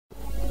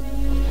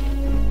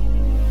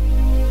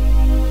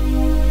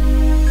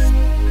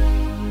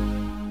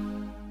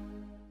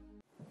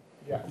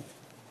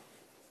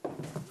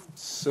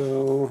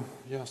So,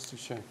 just to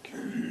check.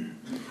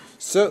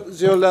 So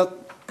let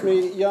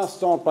me just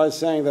start by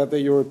saying that the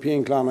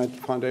European Climate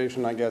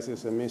Foundation, I guess,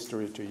 is a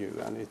mystery to you.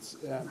 And it's,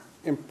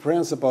 in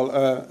principle,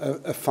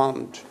 a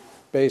fund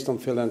based on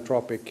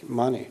philanthropic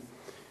money,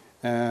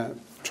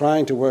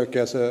 trying to work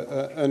as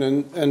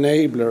an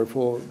enabler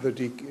for the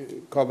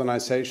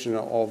decarbonization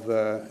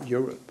of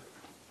Europe.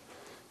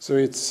 So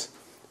it's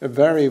a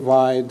very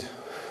wide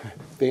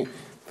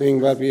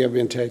thing that we have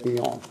been taking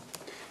on.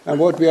 And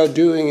what we are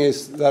doing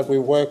is that we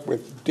work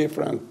with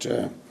different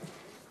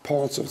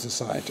parts of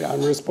society.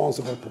 I'm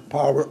responsible for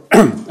power,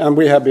 and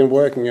we have been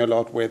working a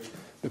lot with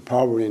the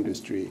power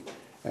industry,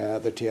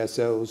 the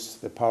TSOs,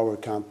 the power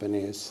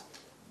companies,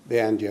 the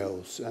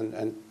NGOs,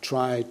 and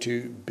try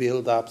to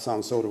build up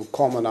some sort of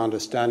common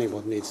understanding of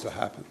what needs to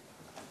happen.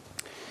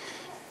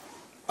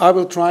 I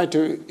will try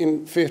to,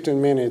 in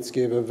 15 minutes,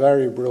 give a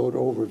very broad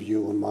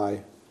overview on my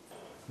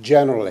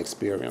general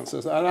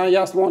experiences. And I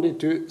just wanted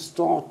to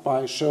start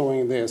by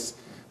showing this,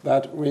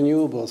 that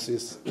renewables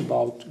is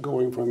about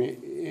going from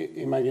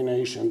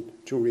imagination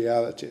to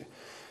reality.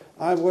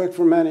 I've worked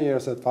for many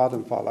years at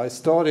Vattenfall. I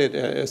started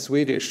a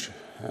Swedish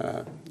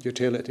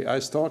utility. I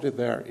started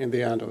there in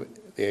the end of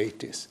the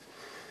 80s.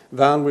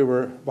 Then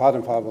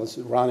Vattenfall was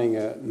running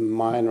a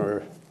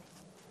minor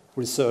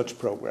research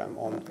program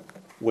on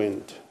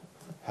wind,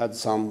 had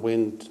some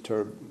wind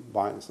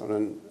turbines on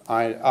an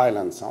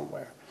island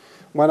somewhere.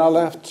 When I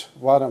left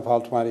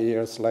Vattenfall 20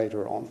 years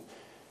later on,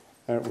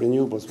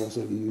 renewables was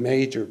a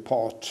major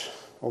part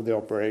of the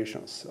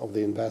operations, of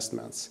the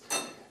investments.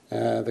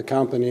 The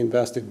company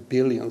invested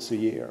billions a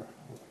year,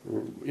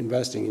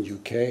 investing in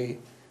UK,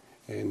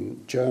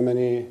 in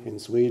Germany, in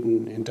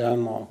Sweden, in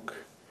Denmark,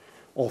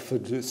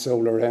 offered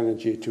solar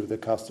energy to the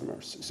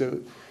customers. So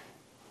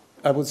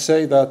I would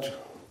say that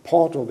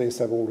part of this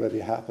have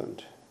already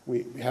happened.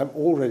 We have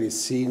already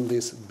seen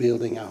this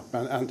building up,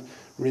 and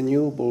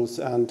renewables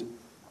and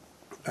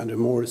a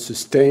more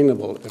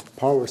sustainable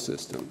power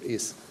system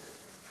is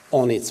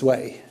on its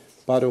way.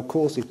 But of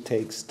course it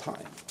takes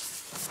time.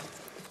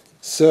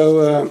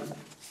 So,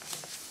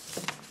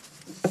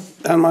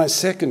 and my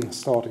second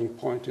starting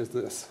point is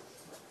this.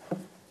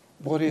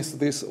 What is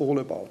this all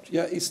about?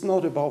 Yeah, it's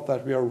not about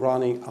that we are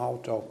running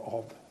out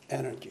of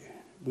energy.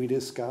 We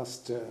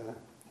discussed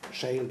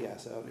shale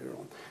gas earlier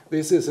on.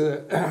 This is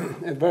a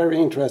very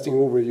interesting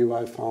overview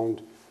I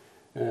found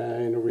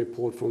in a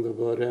report from the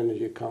World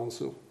Energy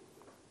Council,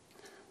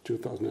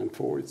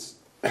 2004. It's,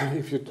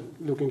 if you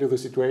look into the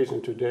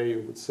situation today,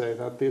 you would say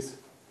that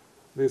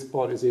this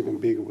part is even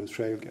bigger with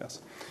shale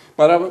gas.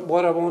 But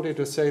what I wanted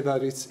to say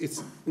that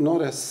it's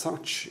not as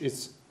such,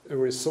 it's a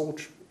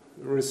research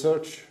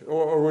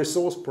or a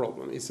resource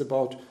problem. It's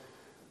about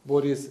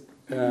what is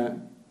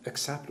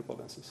acceptable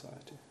in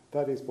society.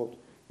 That is what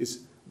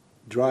is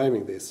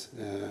driving this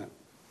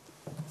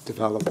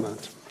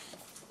development.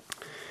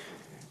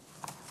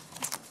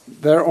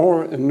 There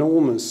are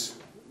enormous,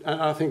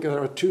 and I think there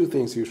are two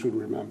things you should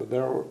remember.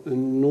 There are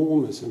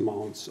enormous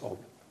amounts of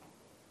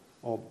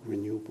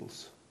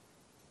renewables.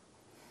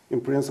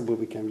 In principle,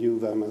 we can view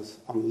them as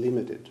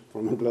unlimited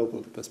from a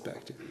global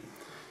perspective.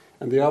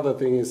 And the other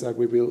thing is that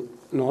we will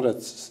not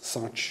as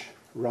such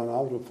run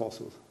out of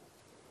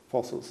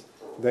fossils.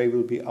 They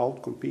will be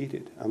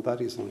outcompeted, and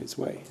that is on its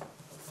way.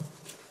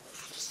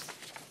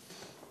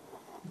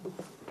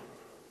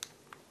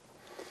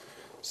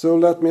 So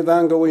let me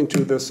then go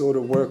into the sort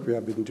of work we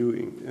have been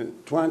doing. In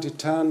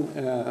 2010,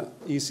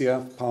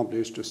 ECF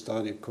published a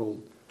study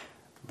called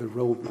The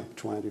Roadmap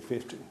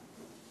 2050,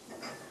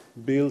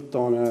 built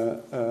on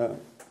a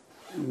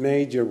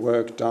major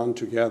work done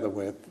together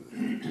with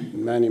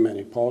many,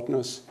 many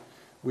partners.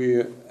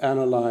 We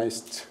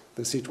analyzed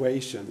the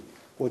situation,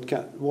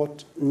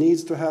 what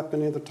needs to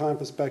happen in the time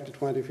perspective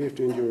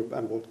 2050 in Europe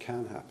and what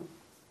can happen.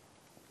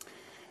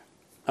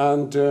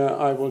 And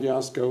I will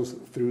just go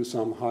through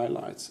some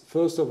highlights.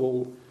 First of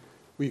all,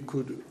 we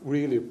could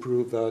really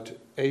prove that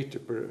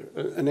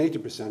an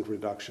 80%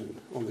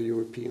 reduction on the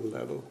European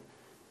level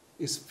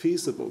is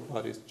feasible,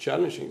 but it's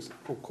challenging,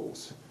 of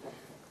course,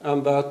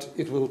 and that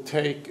it will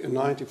take a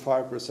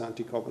 95%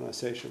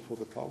 decarbonization for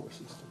the power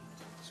system.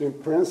 So in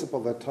principle,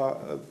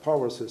 the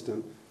power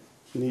system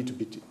need to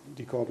be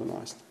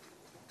decarbonized.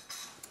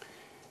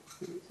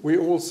 We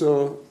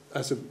also,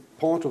 as a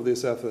part of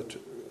this effort,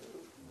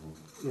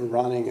 were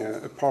running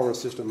a power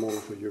system model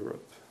for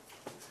Europe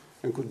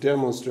and could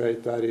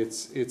demonstrate that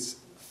it's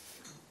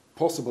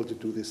possible to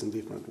do this in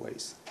different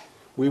ways.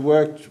 We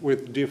worked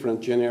with different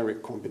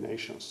generic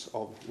combinations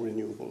of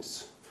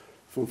renewables,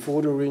 from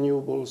 40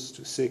 renewables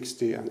to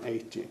 60 and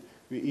 80.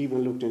 We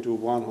even looked into a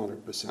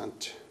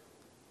 100%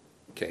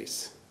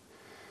 case.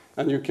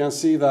 And you can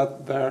see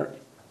that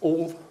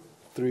all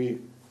three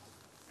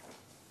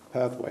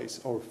pathways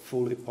are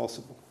fully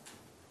possible.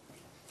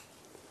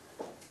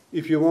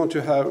 If you want to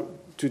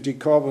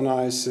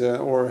decarbonize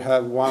or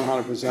have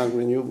 100%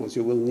 renewables,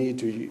 you will need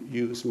to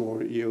use more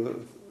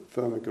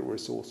geothermal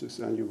resources,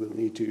 and you will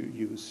need to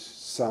use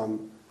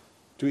some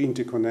to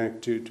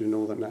interconnect to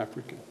Northern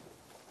Africa.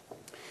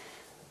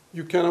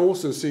 You can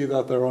also see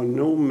that there are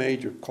no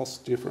major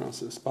cost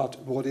differences, but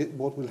what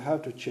will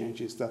have to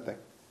change is that the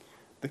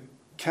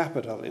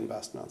capital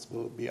investments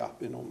will be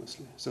up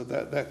enormously. So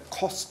the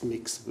cost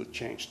mix will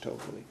change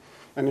totally.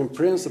 And in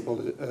principle,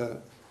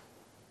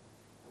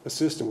 a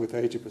system with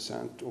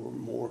 80% or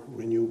more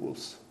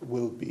renewables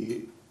will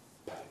be,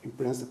 in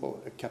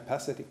principle, a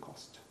capacity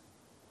cost.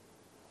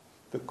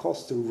 The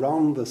cost to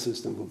run the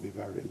system will be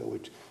very low.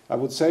 I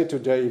would say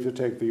today, if you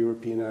take the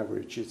European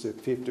average, it's a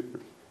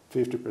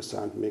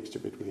 50% mixture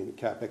between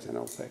CapEx and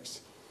OpEx.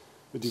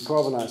 The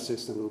decarbonized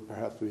system will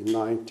perhaps be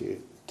 90-10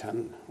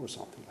 or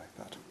something like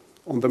that.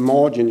 On the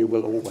margin, you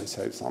will always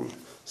have some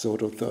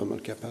sort of thermal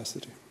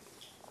capacity.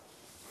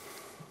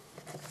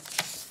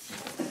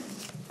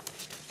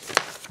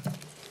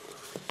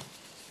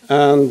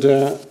 And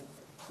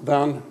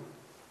then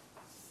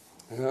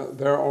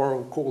there are,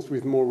 of course,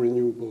 with more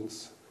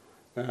renewables,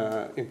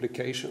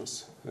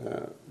 implications.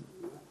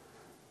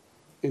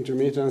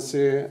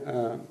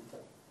 Intermittency,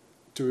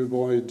 to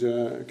avoid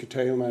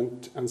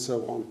curtailment and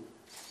so on,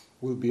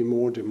 will be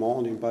more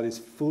demanding, but it's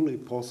fully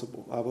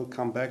possible. I will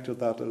come back to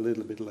that a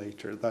little bit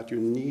later, that you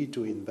need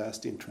to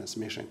invest in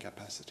transmission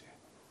capacity.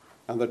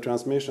 And the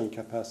transmission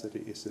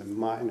capacity is a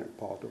minor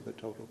part of the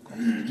total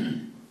cost.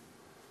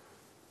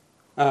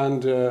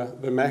 And the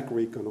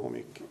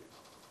macroeconomic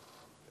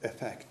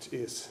effect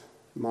is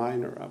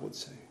minor, I would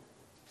say.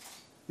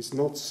 It's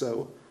not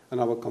so,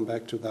 and I will come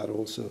back to that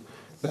also,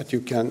 that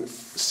you can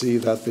see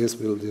that this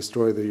will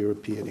destroy the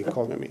European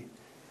economy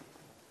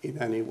in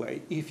any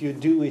way, if you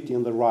do it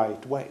in the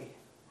right way.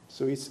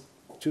 So it's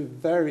to a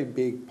very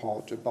big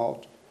part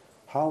about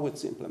how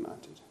it's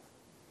implemented.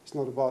 It's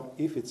not about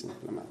if it's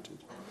implemented.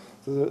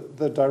 So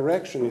the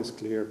direction is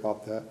clear,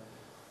 but the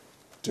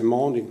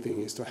demanding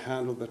thing is to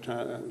handle the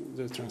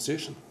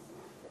transition.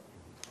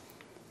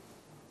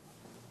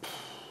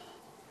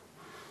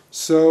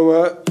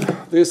 So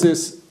this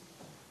is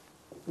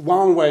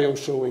one way of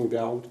showing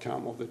the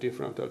outcome of the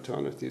different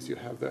alternatives. You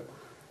have the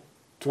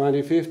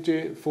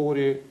 20-50,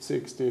 40,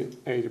 60,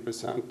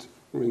 80%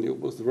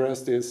 renewables. The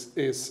rest is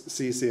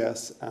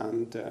CCS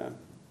and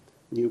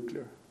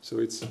nuclear. So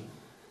it's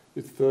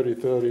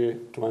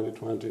 30-30,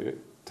 20-20,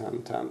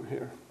 10-10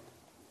 here.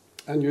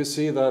 And you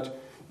see that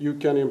you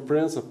can, in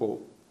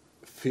principle,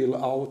 fill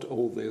out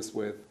all this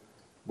with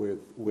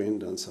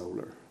wind and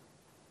solar.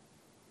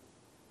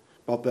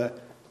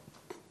 But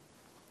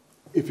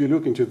if you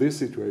look into this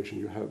situation,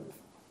 you have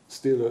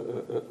still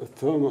a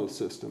thermal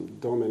system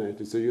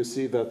dominated. So you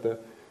see that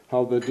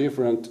how the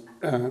different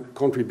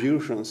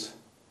contributions,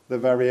 the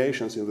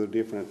variations in the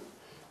different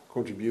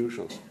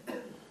contributions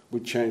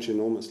would change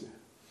enormously.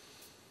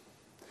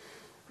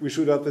 We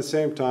should at the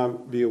same time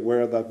be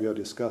aware that we are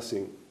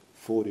discussing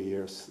 40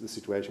 years, the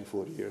situation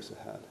 40 years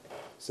ahead.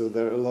 So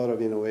there are a lot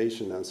of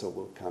innovation and so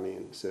will come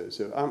in.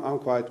 So I'm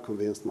quite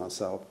convinced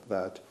myself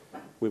that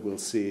we will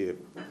see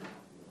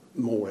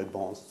more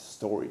advanced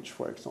storage,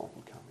 for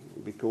example, coming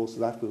in, because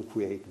that will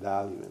create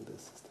value in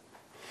this system.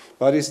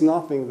 But it's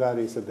nothing that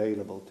is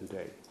available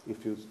today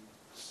if you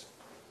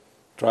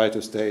try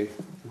to stay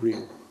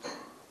real.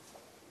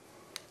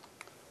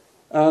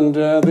 And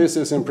this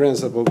is in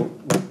principle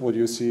what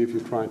you see if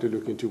you're trying to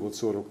look into what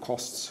sort of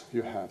costs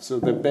you have. So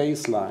the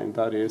baseline,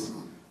 that is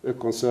a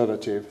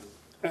conservative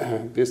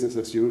business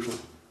as usual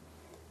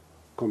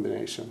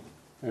combination,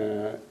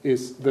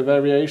 is the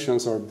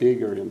variations are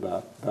bigger in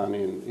that than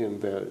in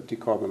the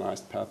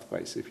decarbonized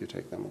pathways if you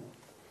take them all.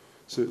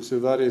 So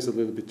that is a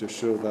little bit to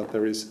show that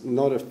there is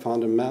not a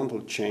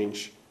fundamental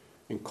change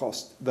in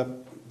cost.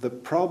 The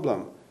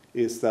problem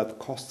is that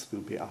costs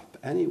will be up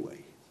anyway.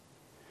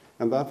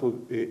 And that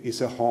is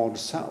a hard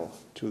sell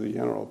to the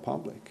general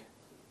public.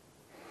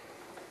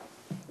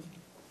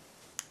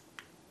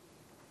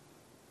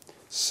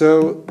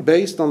 So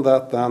based on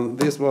that then,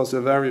 this was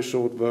a very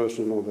short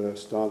version of a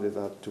study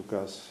that took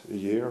us a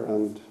year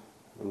and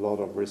a lot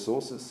of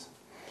resources.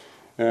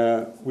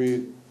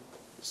 We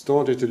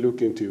started to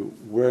look into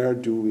where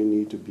do we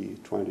need to be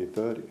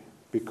 2030,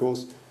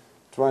 because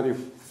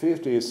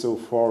 2050 is so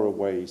far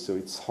away, so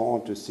it's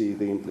hard to see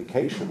the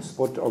implications.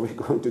 What are we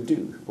going to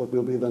do? What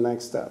will be the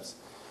next steps?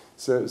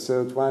 So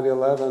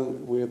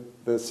 2011, with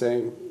the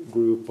same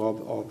group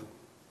of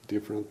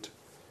different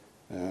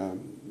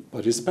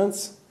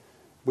participants,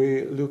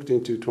 we looked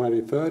into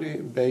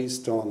 2030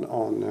 based on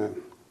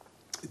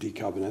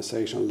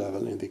decarbonization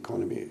level in the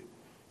economy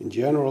in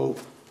general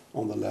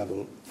on the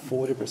level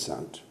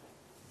 40%.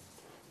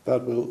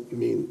 That will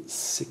mean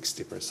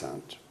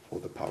 60% for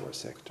the power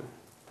sector.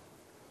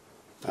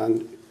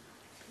 And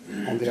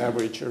on the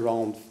average,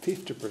 around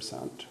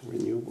 50%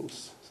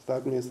 renewables. So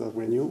that means that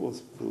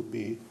renewables will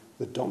be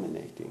the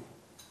dominating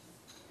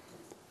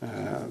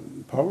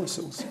power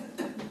source.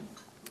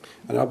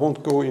 And I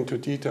won't go into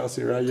details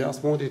here. I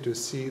just wanted to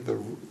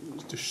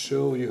to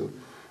show you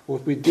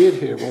what we did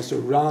here was to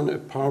run a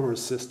power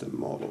system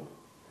model.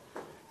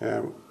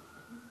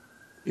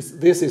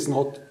 This is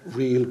not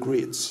real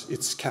grids.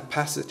 It's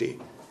capacity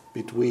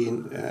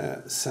between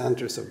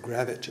centers of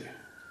gravity.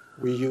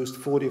 We used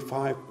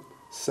 45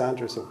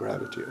 centers of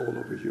gravity all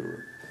over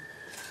Europe.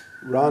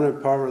 run a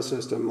power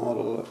system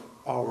model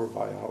hour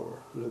by hour,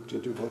 looked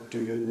into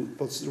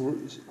what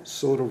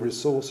sort of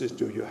resources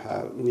do you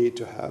need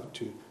to have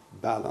to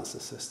balance the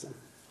system.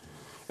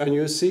 And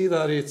you see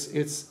that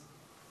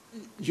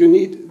you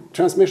need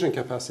transmission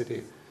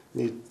capacity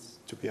needs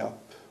to be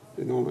up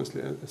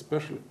enormously,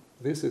 especially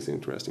this is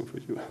interesting for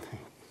you, I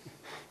think.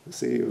 You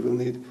see, you will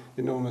need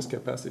enormous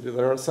capacity.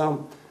 There are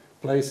some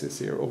places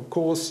here. Of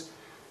course,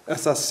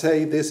 as I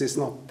say, this is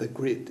not the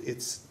grid,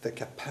 it's the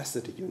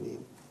capacity you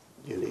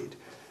need.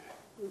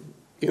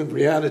 In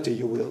reality,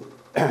 you will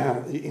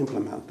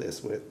implement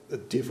this with a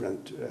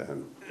different,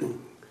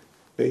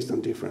 based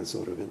on different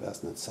sort of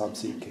investments,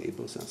 subsea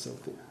cables and so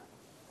forth,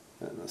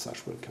 and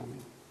such will come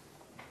in.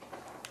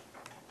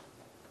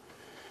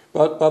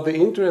 But the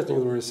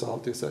interesting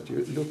result is that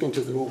you look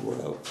into the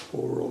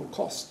overall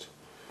cost.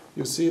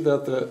 You see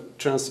that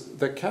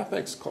the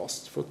capex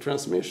cost for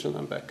transmission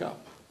and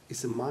backup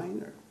is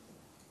minor.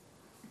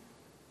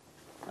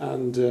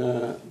 And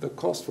the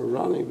cost for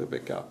running the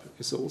backup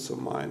is also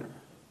minor.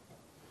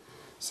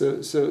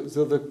 So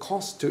the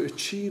cost to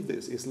achieve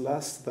this is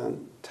less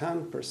than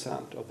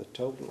 10% of the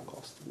total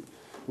cost.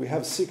 We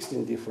have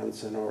 16 different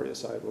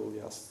scenarios. I will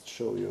just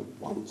show you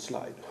one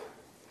slide.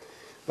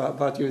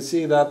 But you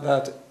see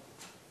that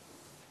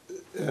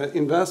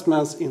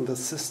investments in the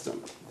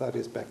system, that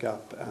is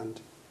backup and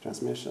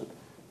transmission,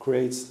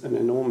 creates an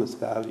enormous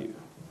value.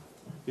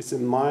 It's a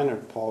minor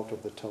part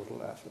of the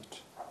total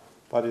effort,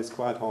 but it's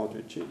quite hard to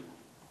achieve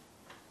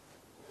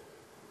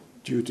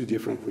due to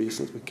different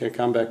reasons. We can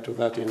come back to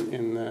that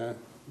in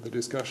the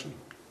discussion.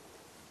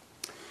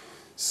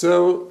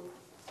 So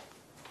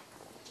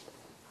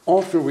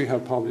after we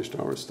have published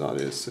our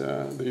studies,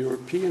 the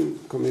European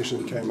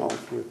Commission came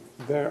out with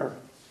their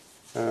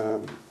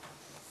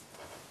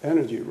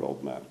energy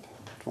roadmap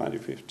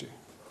 2050,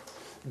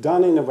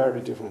 done in a very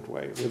different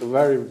way, with a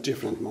very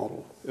different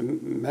model,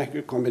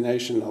 a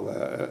combination of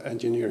an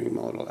engineering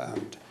model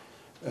and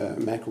a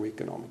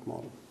macroeconomic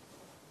model.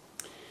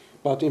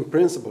 But in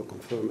principle,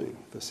 confirming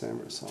the same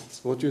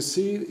results. What you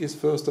see is,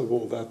 first of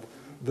all, that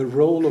the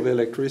role of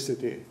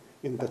electricity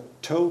in the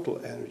total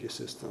energy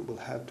system will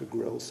have to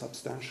grow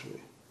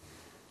substantially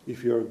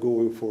if you are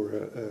going for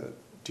a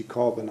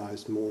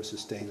decarbonized, more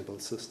sustainable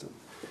system.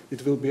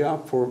 It will be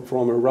up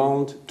from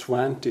around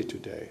 20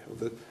 today,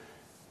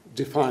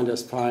 defined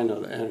as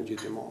final energy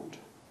demand,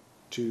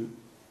 to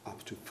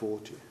up to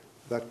 40.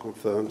 That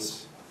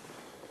confirms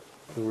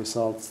the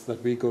results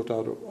that we got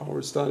out of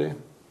our study.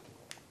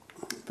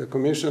 The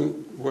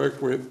Commission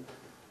worked with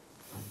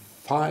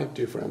 5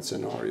 different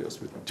scenarios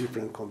with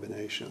different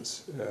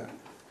combinations.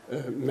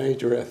 A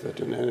major effort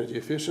in energy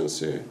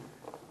efficiency,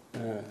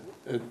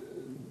 a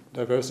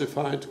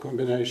diversified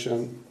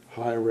combination,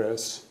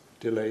 high-res,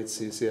 delayed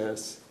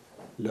CCS,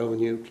 low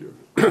nuclear.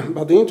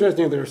 But the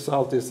interesting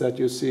result is that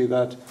you see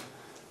that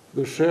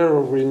the share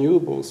of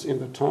renewables in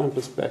the time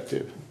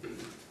perspective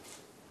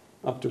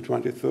up to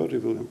 2030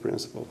 will in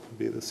principle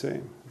be the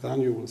same.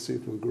 Then you will see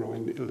it will grow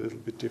in a little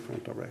bit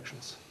different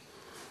directions.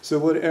 So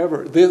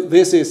whatever,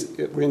 this is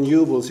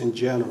renewables in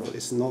general,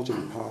 it's not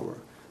in power.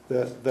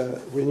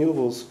 The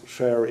renewables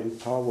share in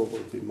power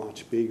will be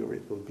much bigger.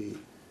 It will be,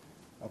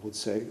 I would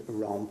say,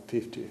 around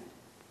 50%.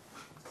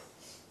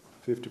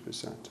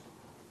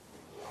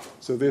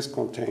 So this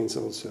contains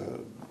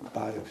also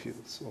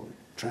biofuels, or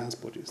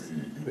transport is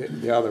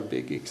the other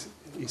big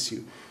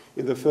issue.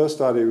 In the first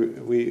study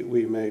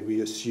we made,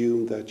 we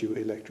assumed that you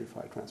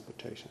electrify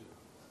transportation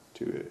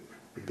to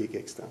a big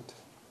extent.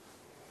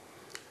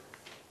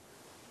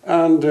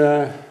 And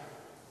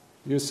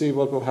you see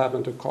what will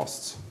happen to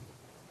costs.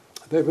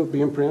 They will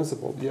be in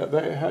principle.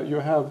 Yeah, you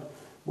have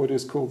what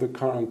is called the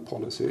current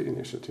policy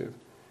initiative,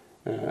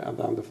 and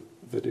then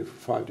the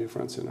 5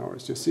 different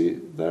scenarios. You see,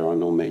 there are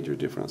no major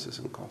differences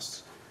in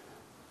costs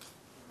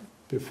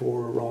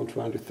before around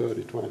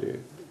 2030,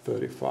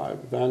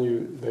 2035.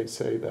 Then they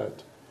say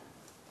that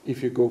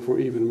if you go for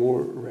even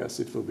more res,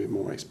 it will be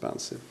more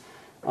expensive.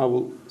 I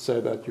will say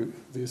that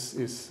this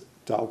is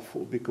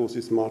doubtful because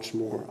it's much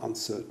more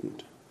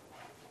uncertain.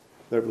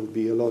 There will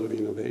be a lot of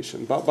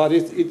innovation. But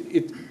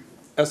it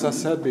as I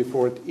said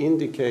before, it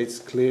indicates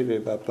clearly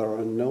that there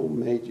are no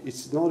major,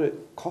 it's not a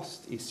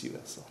cost issue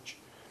as such.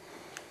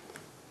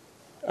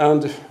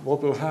 And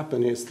what will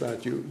happen is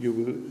that you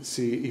will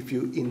see, if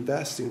you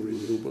invest in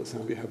renewables,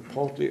 and we have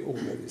partly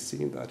already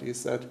seen that,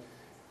 is that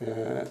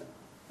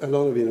a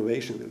lot of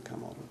innovation will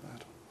come out of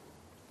that.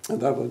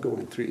 And that will go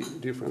in 3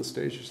 different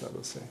stages, I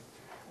will say.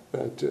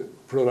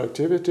 That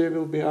productivity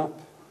will be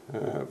up,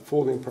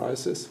 falling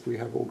prices, we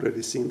have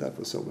already seen that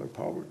for solar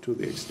power to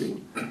the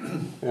extreme,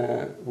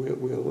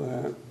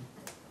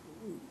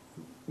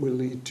 will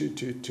lead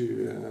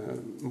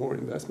to more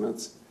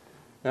investments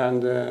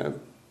and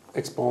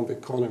expand the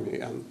economy,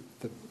 and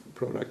the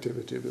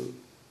productivity will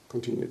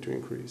continue to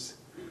increase.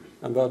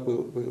 And that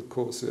will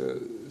cause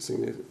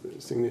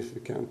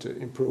significant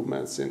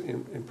improvements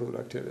in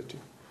productivity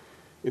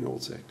in all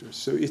sectors.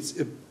 So it's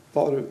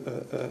about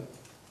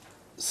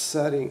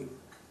starting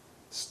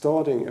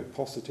a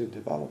positive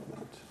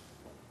development,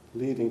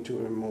 leading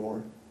to a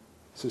more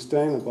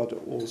sustainable but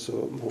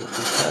also more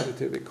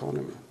competitive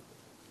economy.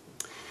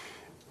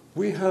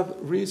 We have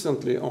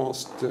recently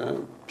asked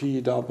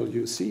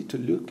PwC to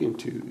look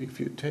into, if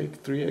you take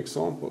 3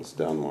 examples,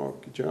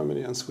 Denmark,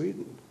 Germany and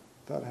Sweden,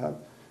 that have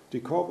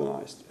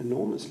decarbonized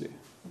enormously.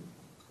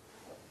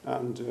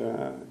 And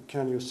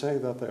can you say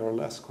that they are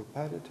less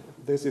competitive?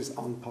 This is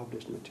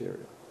unpublished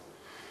material.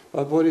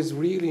 But what is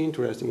really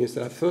interesting is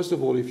that, first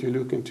of all, if you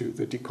look into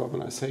the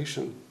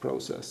decarbonization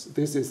process,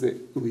 this is the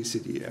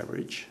OECD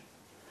average.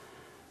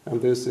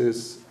 And this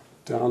is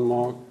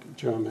Denmark,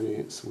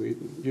 Germany,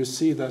 Sweden. You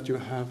see that you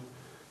have,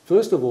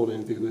 first of all,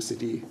 in the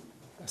OECD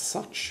as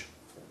such,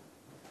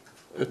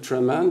 a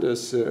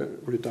tremendous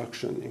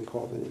reduction in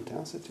carbon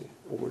intensity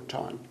over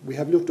time. We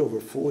have looked over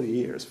 40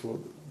 years.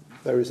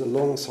 There is a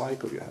long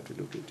cycle you have to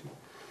look into.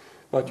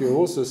 But you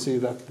also see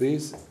that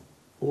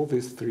all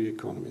these 3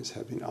 economies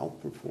have been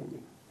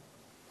outperforming.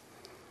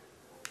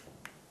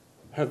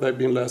 Have they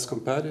been less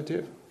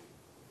competitive?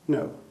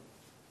 No.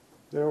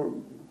 They are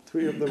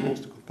 3 of the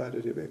most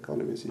competitive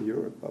economies in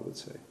Europe, I would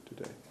say,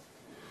 today.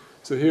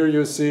 So here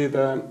you see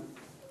the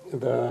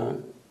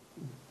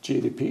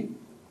GDP,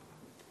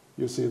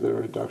 you see the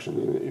reduction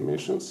in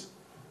emissions,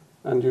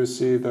 and you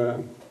see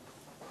the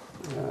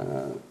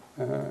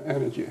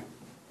energy,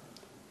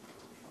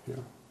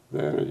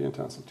 the energy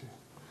intensity.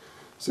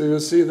 So you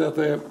see that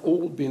they have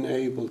all been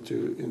able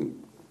to,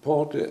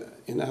 partly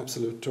in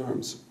absolute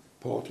terms,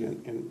 partly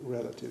in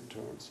relative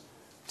terms,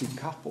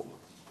 decouple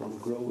from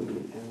growing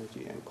in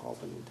energy and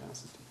carbon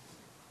intensity.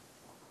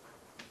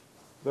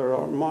 There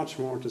are much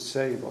more to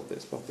say about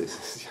this, but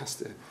this is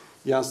just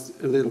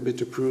a little bit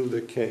to prove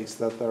the case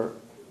that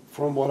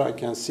from what I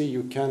can see,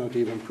 you cannot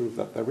even prove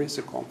that there is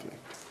a conflict.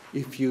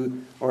 If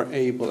you are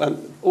able, and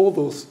all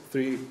those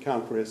 3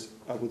 countries,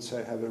 I would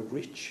say, have a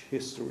rich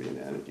history in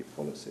energy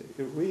policy.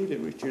 Really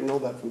rich. You know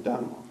that from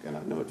Denmark, and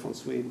I know it from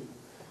Sweden,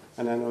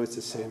 and I know it's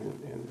the same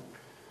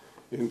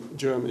in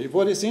Germany.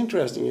 What is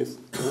interesting is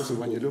also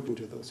when you look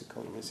into those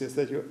economies is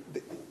that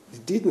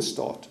it didn't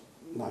start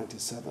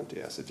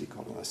 1970 as a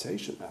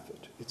decarbonization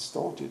effort. It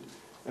started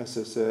as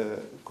a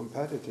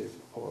competitive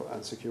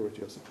and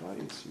security of supply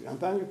issue. And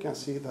then you can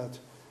see that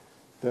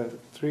the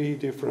 3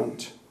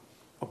 different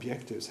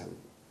objectives have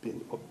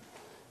been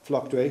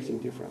fluctuating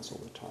difference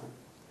over time.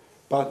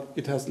 But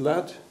it has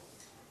led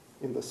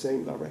in the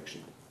same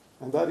direction.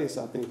 And that is,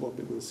 I think, what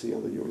we will see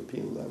on the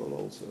European level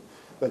also.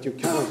 But you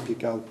cannot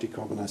pick out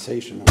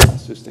decarbonization or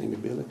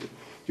sustainability.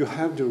 You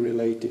have to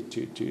relate it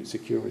to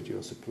security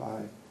of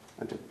supply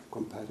and to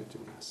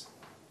competitiveness.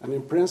 And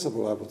in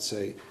principle, I would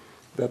say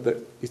that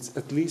it's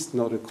at least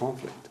not a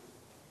conflict.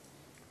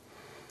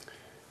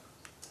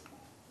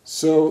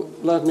 So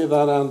let me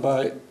then end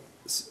by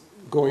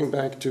going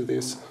back to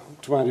this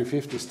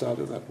 2050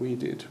 study that we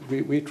did.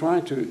 We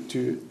tried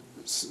to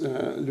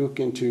look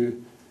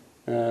into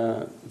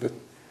the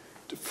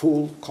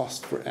full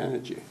cost for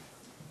energy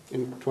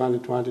in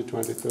 2020,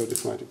 2030,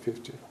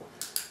 2050.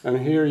 And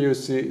here you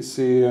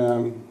see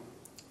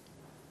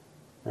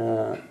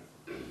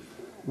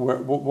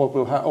what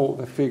will happen. Oh,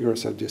 the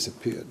figures have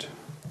disappeared.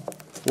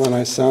 When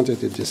I sent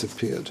it, it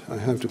disappeared. I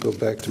have to go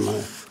back to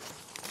my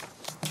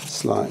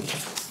slide.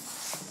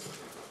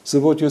 So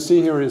what you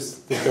see here is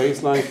the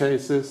baseline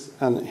cases,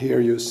 and here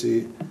you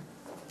see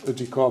a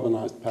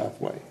decarbonized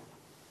pathway.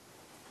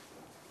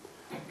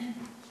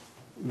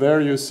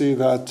 There you see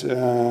that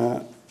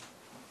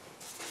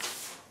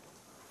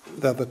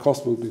that the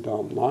cost will be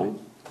down 9.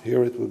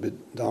 Here it will be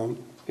down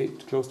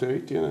 8, close to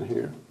 18, and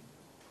here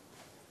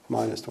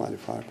minus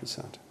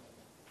 25%.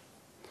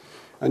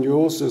 And you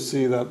also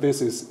see that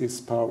this is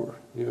power.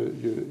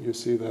 You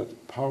see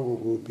that power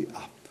will be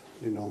up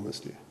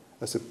enormously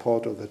as a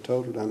part of the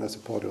total and as a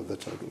part of the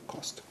total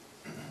cost.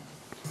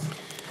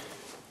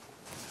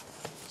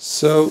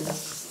 So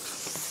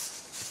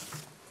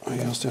I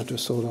just have to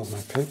sort out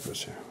my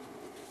papers here.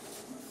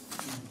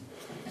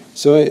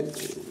 So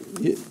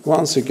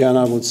once again,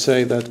 I would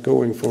say that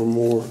going for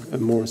a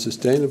more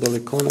sustainable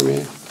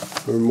economy,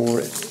 for a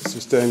more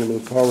sustainable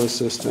power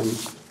system,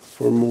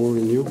 for more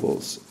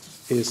renewables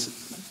is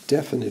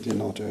definitely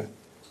not a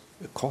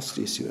cost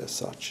issue as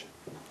such.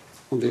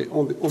 On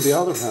the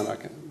other hand, I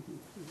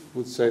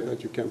would say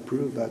that you can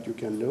prove that you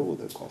can lower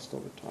the cost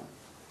over time.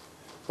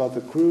 But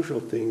the crucial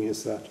thing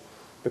is that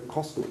the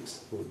cost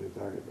mix will be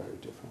very, very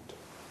different.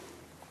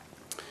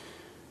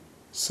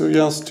 So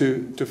just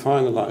to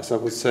finalize, I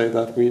would say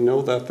that we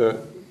know that the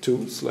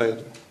tools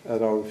lay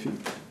at our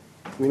feet.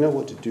 We know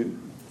what to do.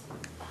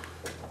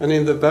 And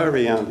in the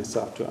very end, it's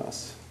up to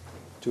us,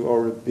 to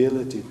our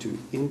ability to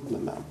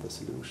implement the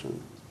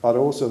solution, but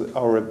also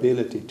our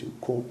ability to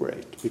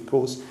cooperate,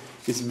 because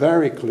it's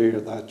very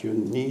clear that you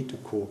need to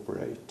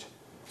cooperate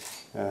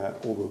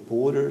over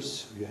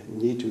borders, you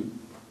need to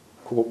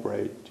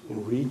cooperate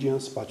in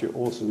regions, but you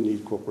also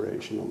need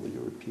cooperation on the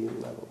European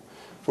level.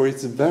 For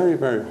it's very,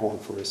 very hard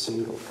for a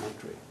single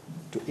country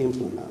to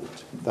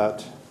implement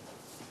that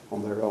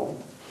on their own.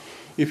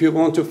 If you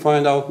want to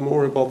find out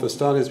more about the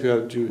studies we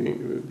have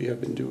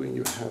been doing,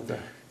 you have the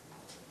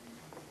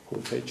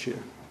whole page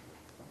here.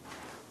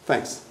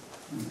 Thanks.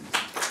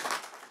 Mm.